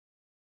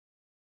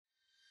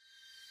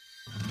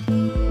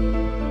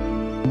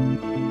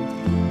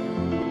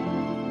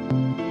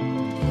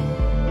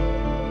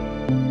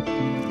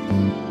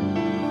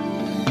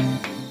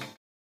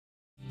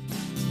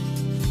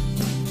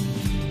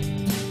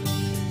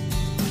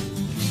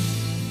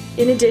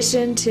In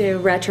addition to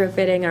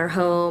retrofitting our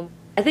home,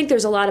 I think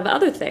there's a lot of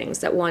other things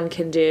that one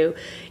can do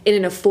in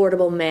an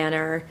affordable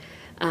manner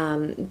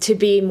to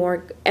be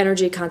more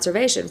energy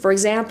conservation. For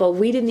example,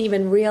 we didn't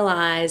even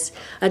realize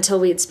until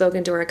we had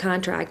spoken to our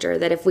contractor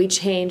that if we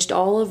changed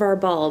all of our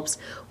bulbs,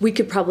 we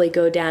could probably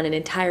go down an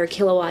entire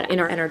kilowatt in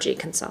our energy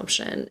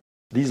consumption.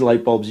 These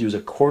light bulbs use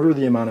a quarter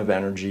the amount of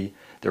energy.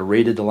 They're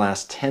rated to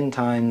last 10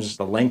 times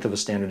the length of a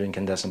standard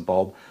incandescent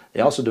bulb. They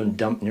also don't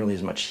dump nearly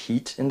as much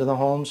heat into the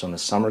home, so in the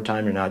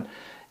summertime you're not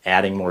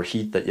adding more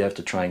heat that you have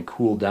to try and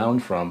cool down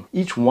from.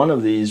 Each one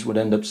of these would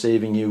end up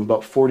saving you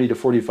about $40 to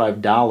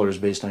 $45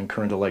 based on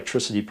current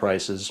electricity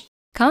prices.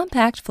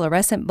 Compact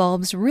fluorescent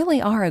bulbs really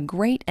are a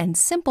great and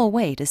simple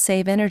way to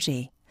save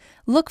energy.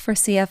 Look for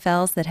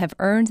CFLs that have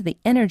earned the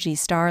Energy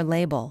Star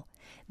label.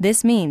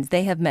 This means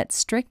they have met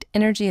strict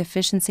energy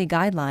efficiency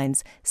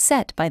guidelines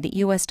set by the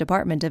U.S.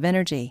 Department of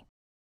Energy.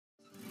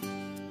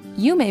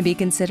 You may be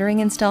considering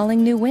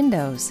installing new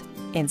windows,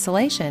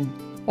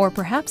 insulation, or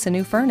perhaps a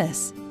new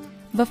furnace.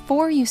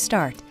 Before you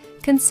start,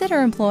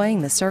 consider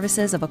employing the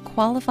services of a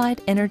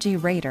qualified energy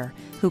rater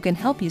who can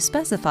help you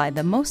specify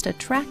the most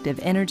attractive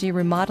energy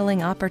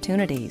remodeling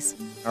opportunities.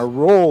 Our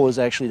role is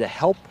actually to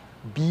help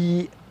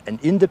be an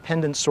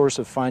independent source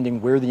of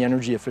finding where the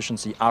energy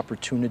efficiency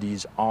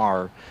opportunities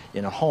are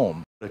in a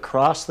home.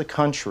 Across the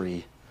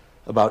country,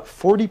 about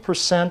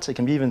 40%, it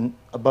can be even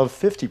above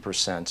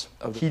 50%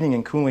 of heating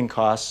and cooling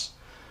costs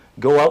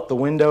go out the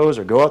windows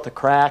or go out the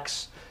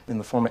cracks in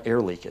the form of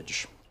air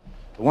leakage.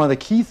 One of the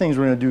key things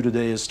we're going to do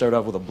today is start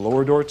off with a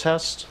blower door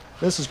test.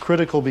 This is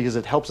critical because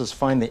it helps us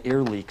find the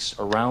air leaks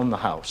around the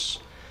house.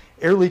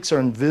 Air leaks are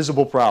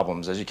invisible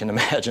problems, as you can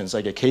imagine. It's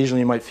like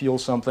occasionally you might feel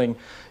something,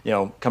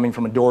 coming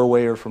from a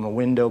doorway or from a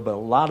window, but a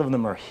lot of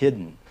them are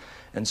hidden.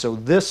 And so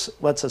this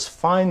lets us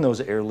find those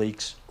air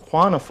leaks,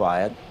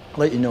 quantify it,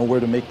 let you know where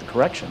to make the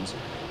corrections,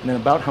 and then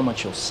about how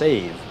much you'll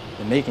save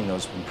in making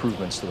those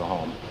improvements to the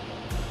home.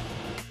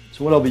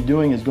 So what I'll be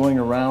doing is going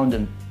around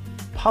and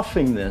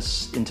puffing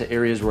this into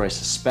areas where I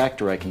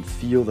suspect or I can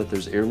feel that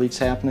there's air leaks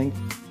happening.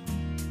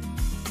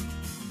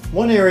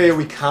 One area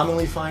we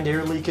commonly find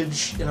air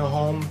leakage in a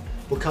home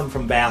will come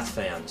from bath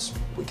fans.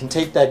 We can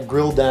take that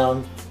grill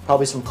down,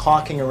 probably some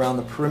caulking around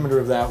the perimeter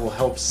of that will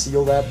help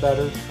seal that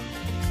better.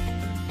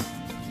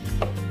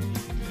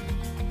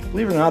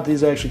 Believe it or not,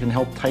 these actually can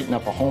help tighten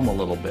up a home a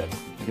little bit.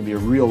 It can be a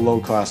real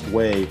low-cost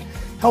way,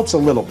 helps a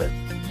little bit.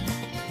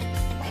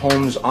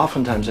 Homes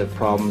oftentimes have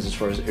problems as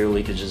far as air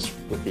leakages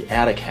with the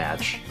attic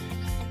hatch.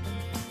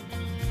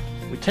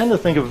 We tend to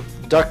think of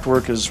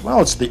ductwork as, well,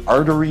 it's the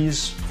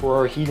arteries for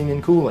our heating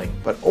and cooling.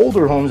 But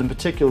older homes in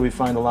particular, we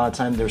find a lot of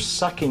time they're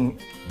sucking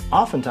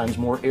oftentimes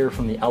more air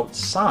from the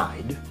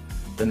outside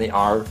than they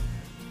are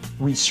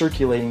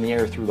recirculating the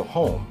air through the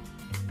home.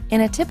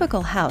 In a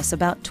typical house,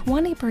 about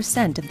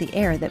 20% of the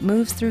air that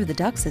moves through the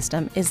duct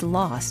system is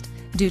lost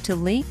due to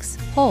leaks,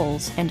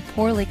 holes, and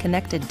poorly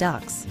connected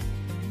ducts.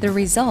 The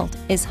result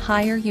is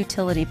higher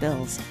utility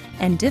bills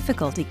and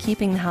difficulty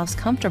keeping the house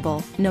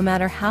comfortable no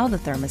matter how the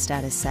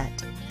thermostat is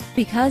set.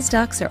 Because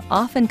ducts are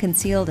often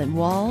concealed in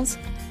walls,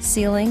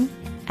 ceiling,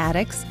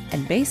 attics,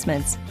 and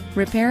basements,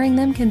 repairing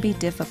them can be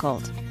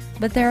difficult.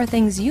 But there are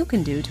things you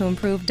can do to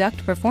improve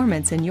duct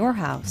performance in your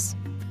house.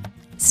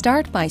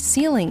 Start by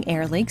sealing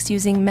air leaks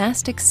using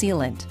mastic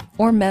sealant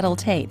or metal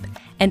tape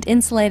and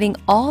insulating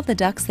all the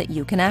ducts that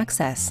you can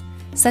access,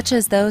 such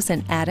as those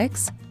in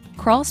attics,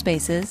 crawl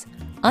spaces,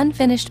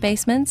 unfinished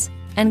basements,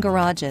 and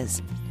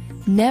garages.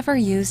 Never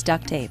use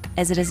duct tape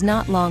as it is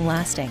not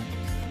long-lasting.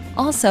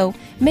 Also,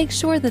 make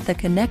sure that the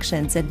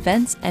connections at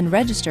vents and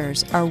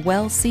registers are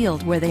well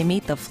sealed where they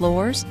meet the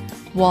floors,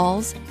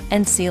 walls,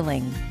 and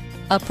ceiling.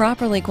 A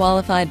properly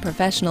qualified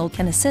professional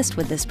can assist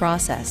with this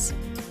process.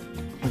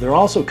 There are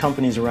also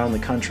companies around the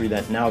country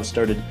that now have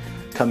started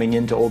coming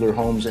into older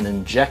homes and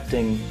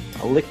injecting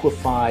a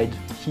liquefied,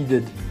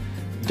 heated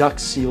duct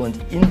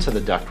sealant into the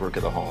ductwork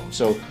of the home.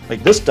 So,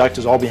 like, this duct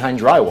is all behind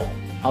drywall.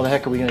 How the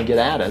heck are we going to get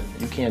at it?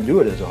 You can't do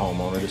it as a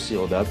homeowner to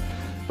seal it up,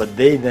 but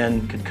they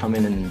then could come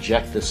in and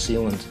inject the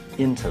sealant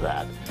into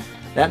that.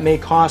 That may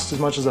cost as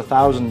much as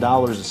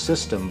 $1,000 a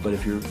system, but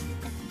if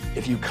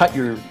you cut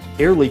your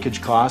air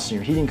leakage costs and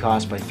your heating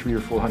costs by $300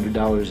 or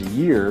 $400 a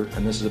year,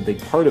 and this is a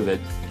big part of it,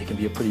 it can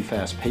be a pretty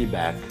fast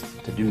payback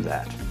to do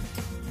that.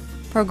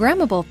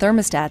 Programmable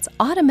thermostats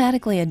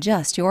automatically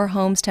adjust your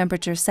home's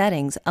temperature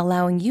settings,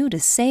 allowing you to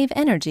save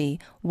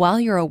energy while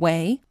you're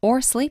away or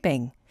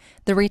sleeping.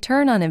 The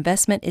return on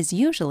investment is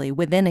usually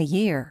within a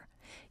year.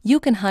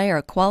 You can hire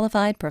a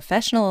qualified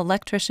professional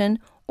electrician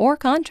or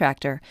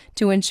contractor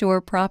to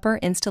ensure proper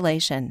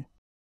installation.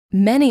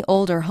 Many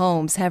older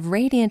homes have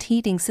radiant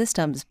heating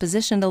systems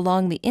positioned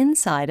along the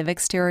inside of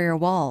exterior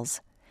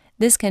walls.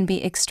 This can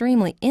be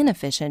extremely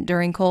inefficient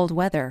during cold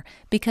weather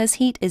because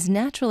heat is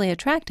naturally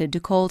attracted to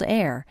cold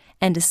air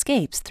and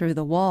escapes through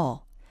the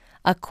wall.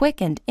 A quick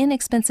and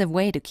inexpensive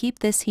way to keep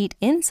this heat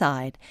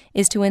inside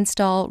is to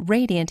install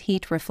radiant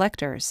heat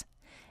reflectors.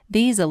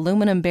 These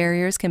aluminum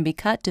barriers can be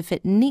cut to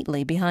fit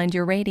neatly behind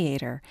your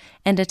radiator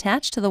and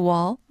attached to the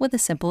wall with a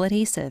simple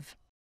adhesive.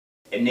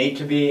 It needs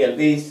to be at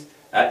least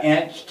 1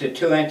 inch to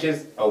 2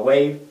 inches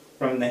away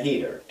from the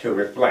heater to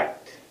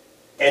reflect.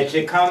 It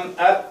should come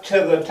up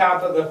to the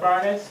top of the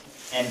furnace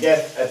and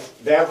just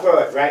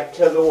velcro it right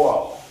to the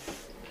wall.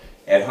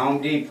 At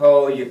Home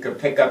Depot, you could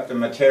pick up the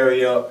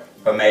material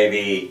for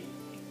maybe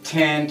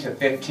 $10 to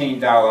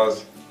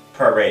 $15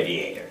 per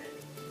radiator.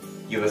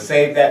 You will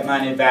save that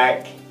money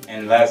back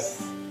in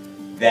less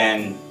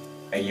than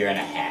a year and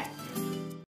a half.